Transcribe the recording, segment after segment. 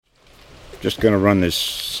Just going to run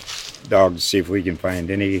this dog to see if we can find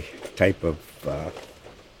any type of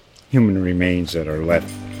human remains that are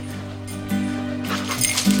left.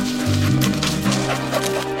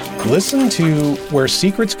 Listen to Where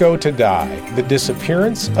Secrets Go to Die, The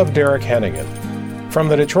Disappearance of Derek Hennigan. From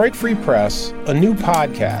the Detroit Free Press, a new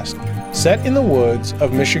podcast set in the woods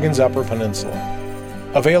of Michigan's Upper Peninsula.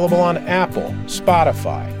 Available on Apple,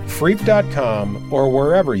 Spotify, Freep.com, or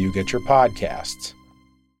wherever you get your podcasts.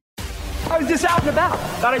 I was just out and about.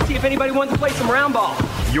 Thought I'd see if anybody wanted to play some round ball.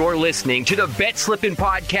 You're listening to the Bet Slippin'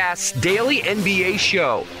 Podcast's daily NBA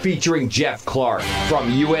show, featuring Jeff Clark from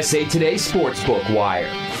USA Today Sportsbook Wire.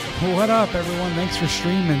 What up, everyone? Thanks for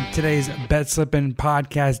streaming today's Bet Slippin'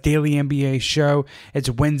 Podcast daily NBA show. It's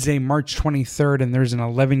Wednesday, March 23rd, and there's an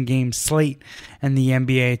 11-game slate in the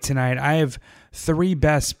NBA tonight. I have three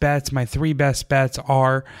best bets. My three best bets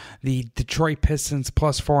are the Detroit Pistons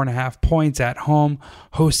plus 4.5 points at home,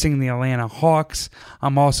 hosting the Atlanta Hawks.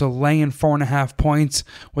 I'm also laying 4.5 points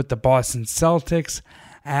with the Boston Celtics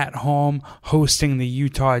at home, hosting the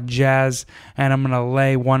Utah Jazz. And I'm going to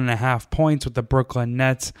lay 1.5 points with the Brooklyn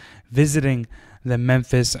Nets, visiting the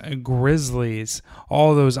Memphis Grizzlies.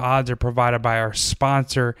 All those odds are provided by our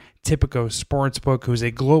sponsor, Tipico Sportsbook, who's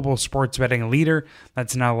a global sports betting leader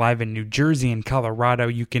that's now live in New Jersey and Colorado.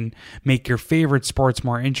 You can make your favorite sports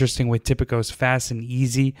more interesting with Tipico's fast and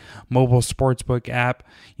easy mobile sportsbook app.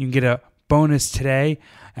 You can get a bonus today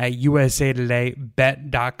at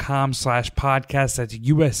usatodaybet.com/podcast. That's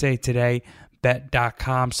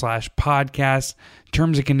usatodaybet.com/podcast.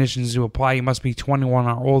 Terms and conditions do apply. You must be 21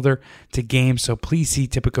 or older to game, so please see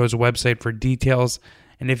Tipico's website for details.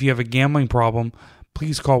 And if you have a gambling problem,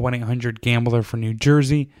 please call 1-800-GAMBLER for New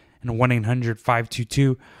Jersey and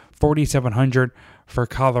 1-800-522-4700 for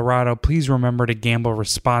Colorado. Please remember to gamble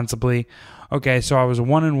responsibly. Okay, so I was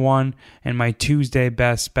 1-1 in my Tuesday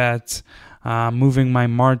best bets, moving my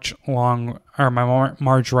March record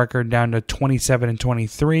down to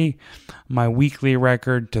 27-23, my weekly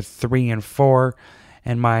record to 3-4,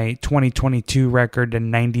 and my 2022 record to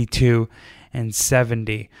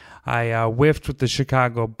 92-70. I whiffed with the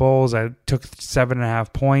Chicago Bulls. I took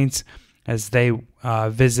 7.5 points as they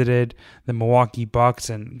visited the Milwaukee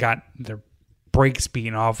Bucks and got their breaks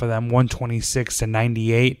beaten off of them,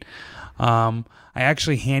 126-98. I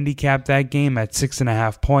actually handicapped that game at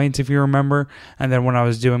 6.5 points, if you remember. And then when I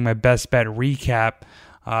was doing my best bet recap,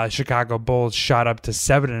 Chicago Bulls shot up to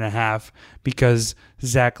 7.5 because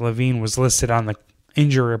Zach LaVine was listed on the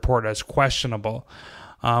injury report as questionable.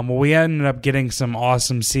 Well, we ended up getting some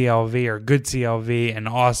awesome CLV or good CLV and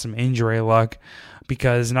awesome injury luck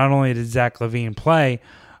because not only did Zach LaVine play,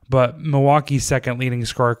 but Milwaukee's second leading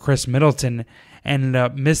scorer, Chris Middleton, ended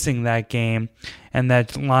up missing that game, and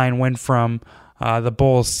that line went from the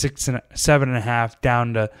Bulls 7.5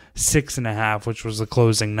 down to 6.5, which was the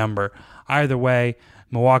closing number. Either way,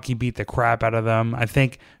 Milwaukee beat the crap out of them. I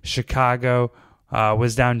think Chicago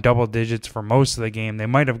was down double digits for most of the game. They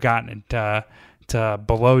might have gotten it to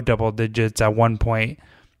below double digits at one point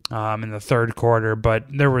in the third quarter, but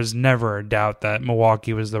there was never a doubt that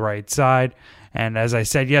Milwaukee was the right side. And as I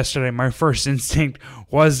said yesterday, my first instinct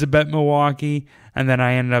was to bet Milwaukee, and then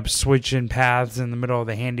I ended up switching paths in the middle of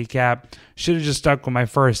the handicap. Should have just stuck with my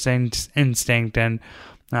first instinct. And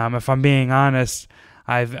if I'm being honest,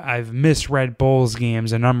 I've misread Bulls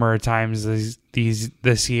games a number of times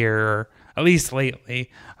this year, or at least lately.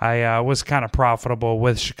 I was kind of profitable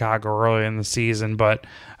with Chicago early in the season, but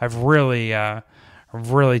I've really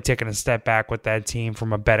taken a step back with that team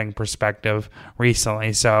from a betting perspective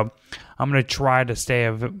recently. So I'm going to try to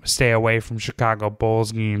stay away from Chicago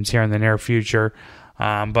Bulls games here in the near future.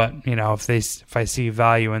 But you know, if I see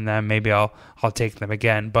value in them, maybe I'll take them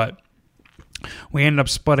again. But we ended up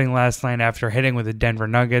splitting last night after hitting with the Denver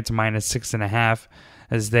Nuggets minus 6.5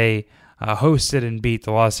 as they hosted and beat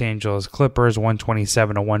the Los Angeles Clippers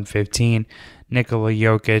 127-115. Nikola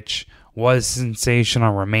Jokic was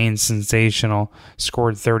sensational, remains sensational,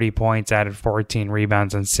 scored 30 points, added 14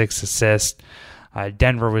 rebounds and 6 assists.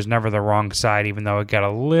 Denver was never the wrong side, even though it got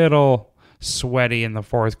a little sweaty in the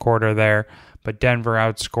fourth quarter there. But Denver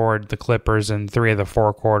outscored the Clippers in 3 of the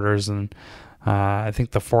 4 quarters, and I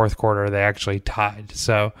think the fourth quarter they actually tied.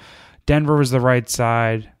 So Denver was the right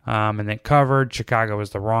side, and they covered. Chicago was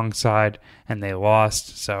the wrong side, and they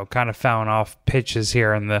lost. So kind of fouling off pitches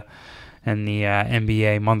here in the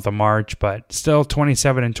NBA month of March, but still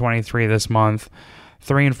 27-23 this month.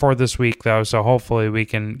 3-4 this week, though, so hopefully we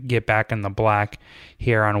can get back in the black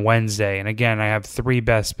here on Wednesday. And again, I have 3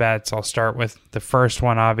 best bets. I'll start with the first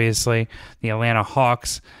one, obviously. The Atlanta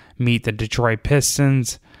Hawks meet the Detroit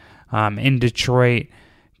Pistons in Detroit.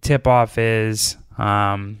 Tip-off is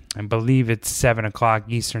I believe it's 7 o'clock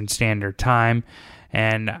Eastern Standard Time.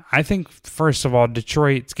 And I think, first of all,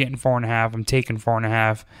 Detroit's getting 4.5. I'm taking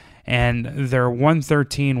 4.5. And their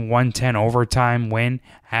 113-110 overtime win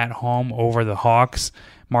at home over the Hawks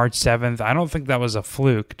March 7th, I don't think that was a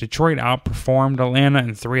fluke. Detroit outperformed Atlanta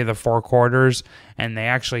in 3 of the 4 quarters, and they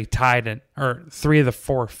actually tied it, or 3 of the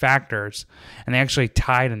 4 factors, and they actually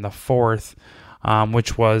tied in the 4th,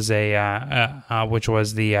 which was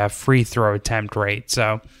the free throw attempt rate.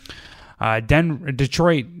 So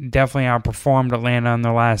Detroit definitely outperformed Atlanta in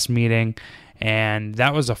their last meeting, and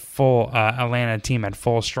that was a full Atlanta team at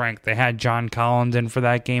full strength. They had John Collins in for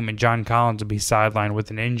that game, and John Collins will be sidelined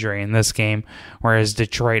with an injury in this game, whereas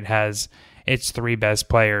Detroit has its 3 best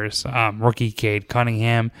players, rookie Cade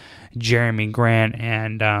Cunningham, Jeremy Grant,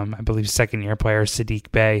 and I believe second-year player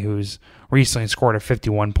Saddiq Bey, who's recently scored a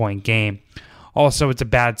 51-point game. Also, it's a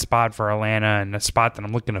bad spot for Atlanta, and a spot that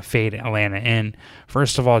I'm looking to fade Atlanta in.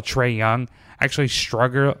 First of all, Trae Young actually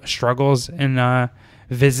struggles in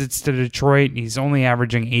visits to Detroit. He's only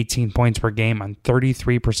averaging 18 points per game on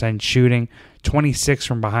 33% shooting, 26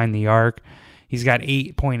 from behind the arc. He's got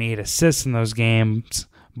 8.8 assists in those games,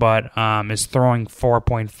 but is throwing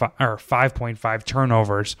 5.5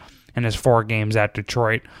 turnovers in his 4 games at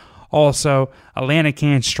Detroit. Also, Atlanta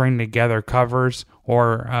can't string together covers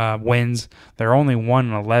or wins. They're only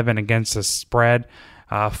 1-11 against the spread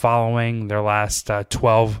following their last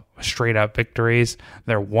 12 straight-up victories.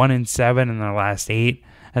 They're 1-7 in their last 8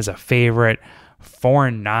 as a favorite,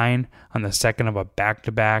 4-9 on the second of a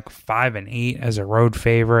back-to-back, 5-8 as a road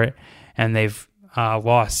favorite, and they've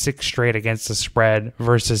lost 6 straight against the spread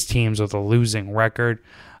versus teams with a losing record.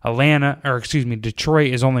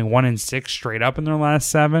 Detroit is only 1-6 straight up in their last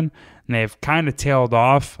 7, and they've kind of tailed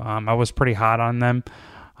off. I was pretty hot on them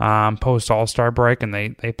post All-Star break, and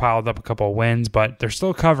they piled up a couple of wins, but they're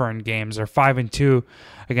still covering games. They're 5-2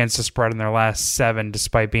 against the spread in their last 7,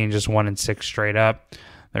 despite being just 1-6 straight up.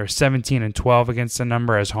 They're 17-12 against the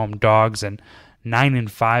number as home dogs, and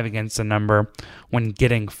 9-5 against the number when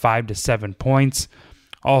getting 5 to 7 points.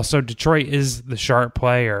 Also, Detroit is the sharp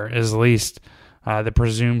play, or is at least the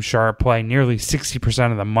presumed sharp play. Nearly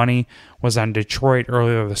 60% of the money was on Detroit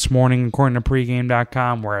earlier this morning, according to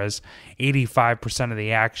pregame.com, whereas 85% of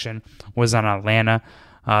the action was on Atlanta.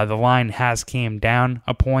 The line has came down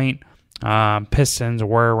a point. Pistons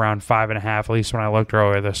were around 5.5, at least when I looked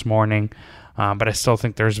earlier this morning. But I still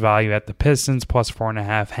think there's value at the Pistons, plus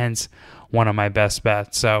 4.5, hence one of my best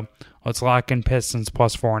bets. So let's lock in Pistons,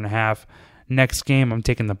 plus 4.5. Next game, I'm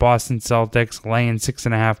taking the Boston Celtics, laying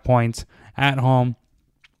 6.5 points at home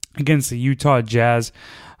against the Utah Jazz.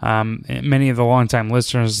 Many of the longtime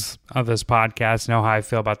listeners of this podcast know how I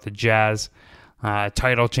feel about the Jazz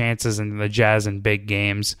title chances and the Jazz in big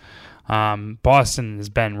games. Boston has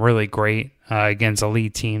been really great against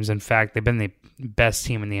elite teams. In fact, they've been the best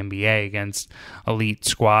team in the NBA against elite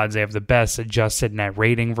squads. They have the best adjusted net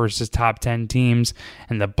rating versus top 10 teams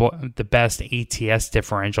and the best ATS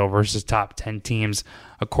differential versus top 10 teams,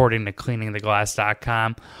 according to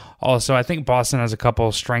cleaningtheglass.com. Also, I think Boston has a couple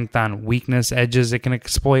of strength on weakness edges it can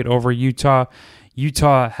exploit over Utah.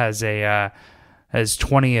 Utah has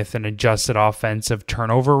 20th in adjusted offensive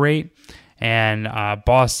turnover rate, and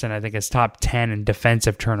Boston, I think, is top 10 in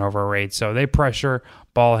defensive turnover rate. So they pressure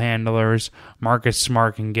ball handlers. Marcus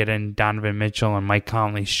Smart can get in Donovan Mitchell and Mike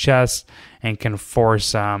Conley's chest and can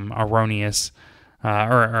force erroneous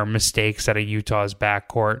or mistakes out of Utah's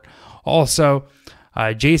backcourt. Also,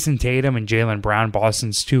 Jason Tatum and Jaylen Brown,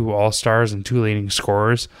 Boston's 2 all-stars and 2 leading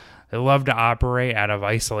scorers, they love to operate out of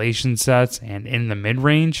isolation sets and in the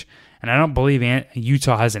mid-range, and I don't believe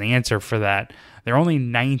Utah has an answer for that. They're only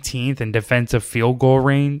 19th in defensive field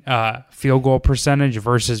goal percentage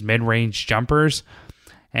versus mid-range jumpers,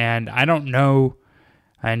 and I don't know,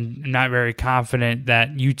 and not very confident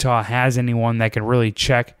that Utah has anyone that can really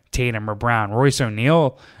check Tatum or Brown. Royce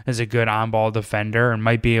O'Neal is a good on-ball defender and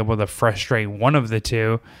might be able to frustrate one of the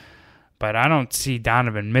two, but I don't see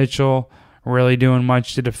Donovan Mitchell really doing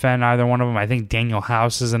much to defend either one of them. I think Daniel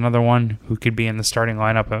House is another one who could be in the starting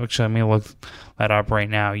lineup. Actually, let me look that up right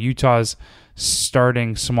now. Utah's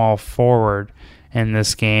starting small forward in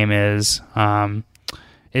this game is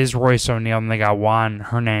Royce O'Neal, and they got Juan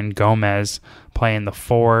Hernan Gomez playing the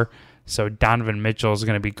 4, so Donovan Mitchell is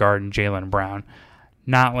going to be guarding Jaylen Brown.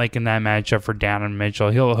 Not liking that matchup for Donovan Mitchell.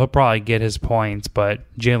 He'll probably get his points, but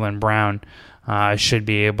Jaylen Brown should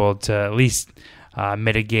be able to at least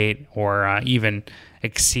mitigate or even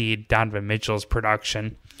exceed Donovan Mitchell's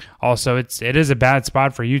production. Also, it is a bad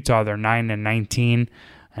spot for Utah. They're 9-19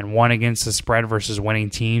 and 1 against the spread versus winning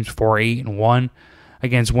teams. 4-8-1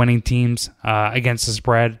 against winning teams against the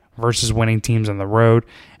spread versus winning teams on the road,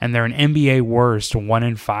 and they're an NBA worst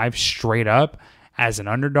 1-5 straight up as an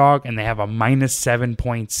underdog, and they have a minus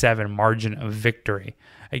 7.7 margin of victory.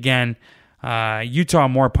 Again, Utah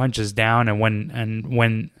more punches down, and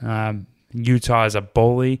when Utah as a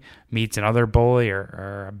bully meets another bully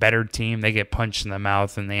or a better team, they get punched in the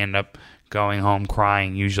mouth and they end up going home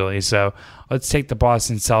crying usually. So let's take the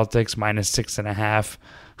Boston Celtics minus 6.5.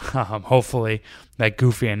 Hopefully that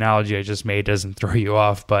goofy analogy I just made doesn't throw you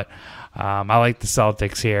off, but I like the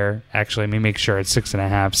Celtics here. Actually, let me make sure it's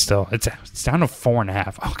 6.5 still. It's down to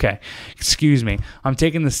 4.5. Okay, excuse me. I'm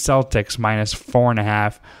taking the Celtics minus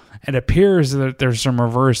 4.5. It appears that there's some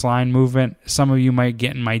reverse line movement. Some of you might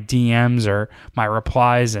get in my DMs or my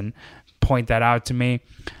replies and point that out to me.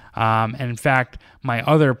 And in fact, my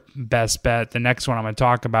other best bet, the next one I'm going to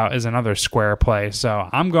talk about, is another square play. So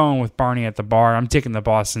I'm going with Barney at the bar. I'm taking the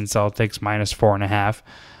Boston Celtics minus 4.5.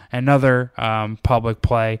 Another public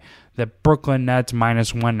play, the Brooklyn Nets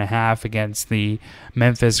minus 1.5 against the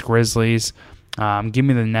Memphis Grizzlies. Give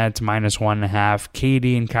me the Nets minus 1.5.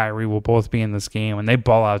 KD and Kyrie will both be in this game, and they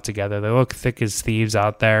ball out together. They look thick as thieves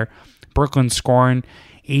out there. Brooklyn scoring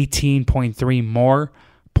 18.3 more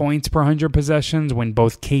points per 100 possessions when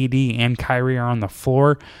both KD and Kyrie are on the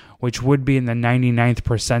floor, which would be in the 99th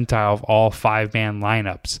percentile of all 5-man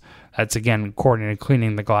lineups. That's, again, according to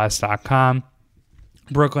cleaningtheglass.com.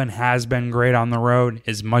 Brooklyn has been great on the road,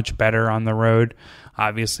 is much better on the road,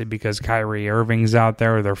 obviously because Kyrie Irving's out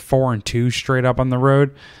there. They're 4-2 straight up on the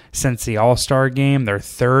road since the All-Star game. They're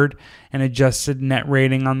third in adjusted net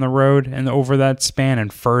rating on the road and over that span,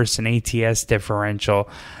 and first in ATS differential.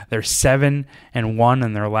 They're 7-1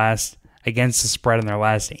 in their last against the spread in their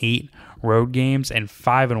last 8 road games, and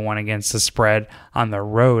 5-1 against the spread on the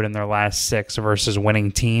road in their last 6 versus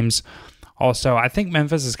winning teams. Also, I think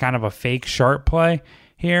Memphis is kind of a fake sharp play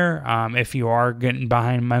here. If you are getting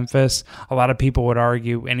behind Memphis, a lot of people would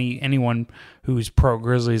argue, anyone who's pro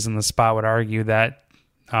Grizzlies in the spot would argue that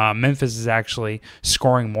Memphis is actually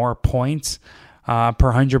scoring more points per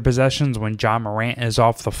 100 possessions when Ja Morant is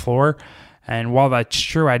off the floor. And while that's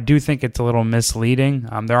true, I do think it's a little misleading.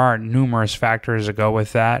 There are numerous factors to go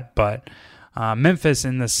with that, but Memphis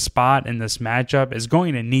in this spot, in this matchup, is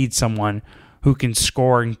going to need someone who can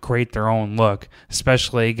score and create their own look,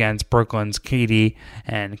 especially against Brooklyn's KD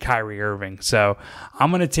and Kyrie Irving. So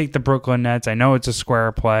I'm going to take the Brooklyn Nets. I know it's a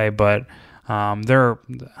square play, but they're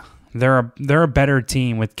a better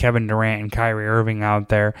team with Kevin Durant and Kyrie Irving out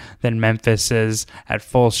there than Memphis is at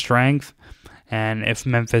full strength. And if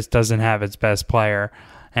Memphis doesn't have its best player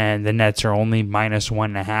and the Nets are only minus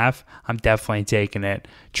 1.5, I'm definitely taking it.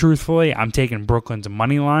 Truthfully, I'm taking Brooklyn's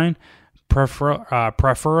money line,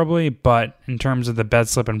 preferably, but in terms of the Bet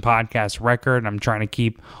Slippin' podcast record, I'm trying to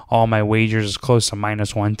keep all my wagers as close to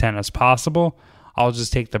minus 110 as possible. I'll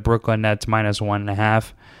just take the Brooklyn Nets minus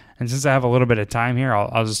 1.5. And since I have a little bit of time here,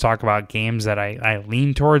 I'll just talk about games that I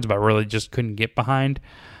lean towards, but really just couldn't get behind.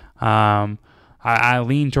 I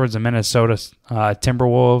lean towards the Minnesota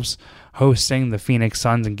Timberwolves hosting the Phoenix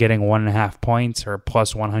Suns and getting 1.5 points or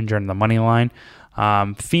plus 100 in the money line.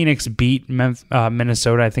 Phoenix beat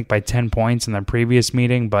Minnesota, I think, by 10 points in their previous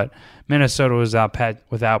meeting, but Minnesota was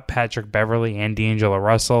without Patrick Beverley and D'Angelo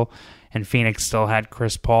Russell, and Phoenix still had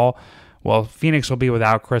Chris Paul. Well, Phoenix will be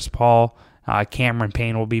without Chris Paul. Cameron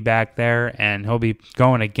Payne will be back there, and he'll be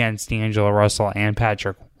going against D'Angelo Russell and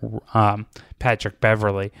Patrick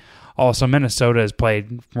Beverley. Also, Minnesota has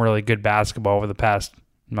played really good basketball over the past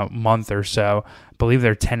month or so. I believe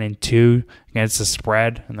they're 10-2 against the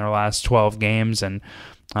spread in their last 12 games, and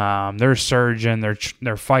they're surging.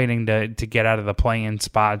 They're fighting to get out of the play-in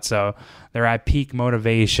spot, so they're at peak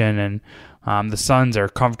motivation, and the Suns are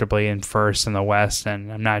comfortably in first in the West,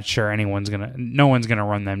 and I'm not sure no one's gonna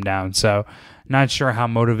run them down. So, not sure how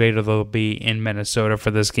motivated they'll be in Minnesota for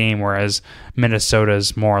this game, whereas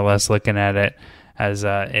Minnesota's more or less looking at it as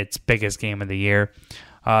its biggest game of the year.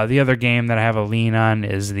 The other game that I have a lean on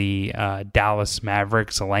is the Dallas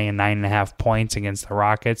Mavericks laying 9.5 points against the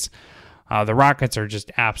Rockets. The Rockets are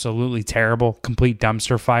just absolutely terrible, complete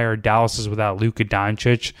dumpster fire. Dallas is without Luka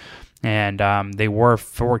Doncic, and they were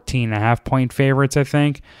 14.5-point favorites, I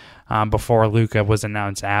think, before Luka was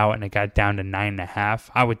announced out, and it got down to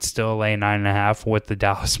 9.5. I would still lay 9.5 with the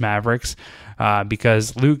Dallas Mavericks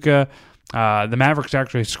because Luka, the Mavericks are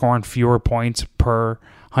actually scoring fewer points per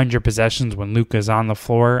 100 possessions when Luka's on the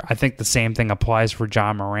floor. I think the same thing applies for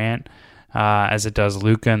Ja Morant as it does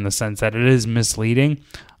Luka, in the sense that it is misleading.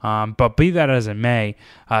 But be that as it may,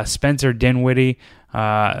 Spencer Dinwiddie,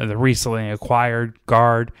 the recently acquired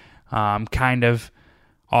guard, kind of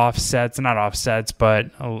lessens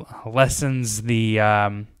the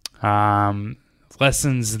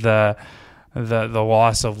lessens the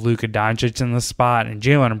loss of Luka Doncic in the spot, and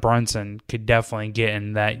Jalen Brunson could definitely get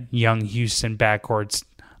in that young Houston backcourt's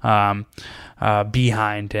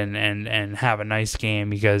behind and have a nice game,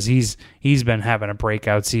 because he's been having a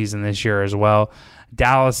breakout season this year as well.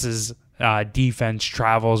 Dallas's defense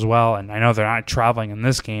travels well, and I know they're not traveling in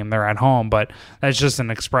this game, they're at home, but that's just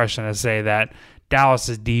an expression to say that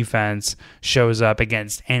Dallas's defense shows up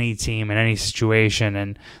against any team in any situation,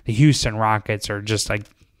 and the Houston Rockets are just like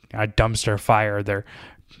a dumpster fire. They're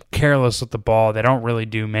careless with the ball. They don't really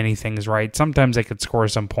do many things right. Sometimes they could score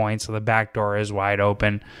some points, so the back door is wide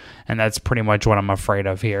open, and that's pretty much what I'm afraid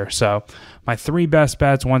of here. So my 3 best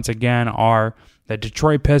bets, once again, are the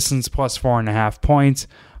Detroit Pistons plus 4.5 points,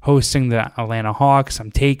 hosting the Atlanta Hawks.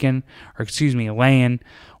 I'm laying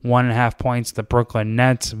 1.5 points the Brooklyn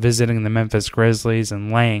Nets, visiting the Memphis Grizzlies,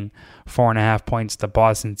 and laying 4.5 points the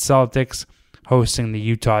Boston Celtics, hosting the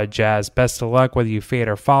Utah Jazz. Best of luck whether you fade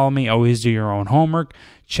or follow me. Always do your own homework.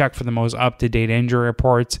 Check for the most up-to-date injury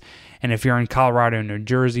reports. And if you're in Colorado and New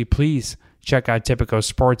Jersey, please check out Tipico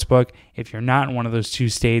Sportsbook. If you're not in one of those 2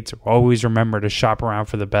 states, always remember to shop around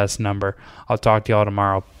for the best number. I'll talk to y'all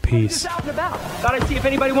tomorrow. Peace. Just out and about. Thought I'd see if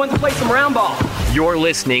anybody wanted to play some round ball. You're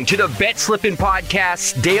listening to the Bet Slippin'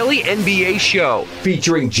 Podcast's daily NBA show,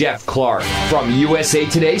 featuring Jeff Clark from USA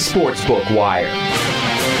Today Sportsbook Wire.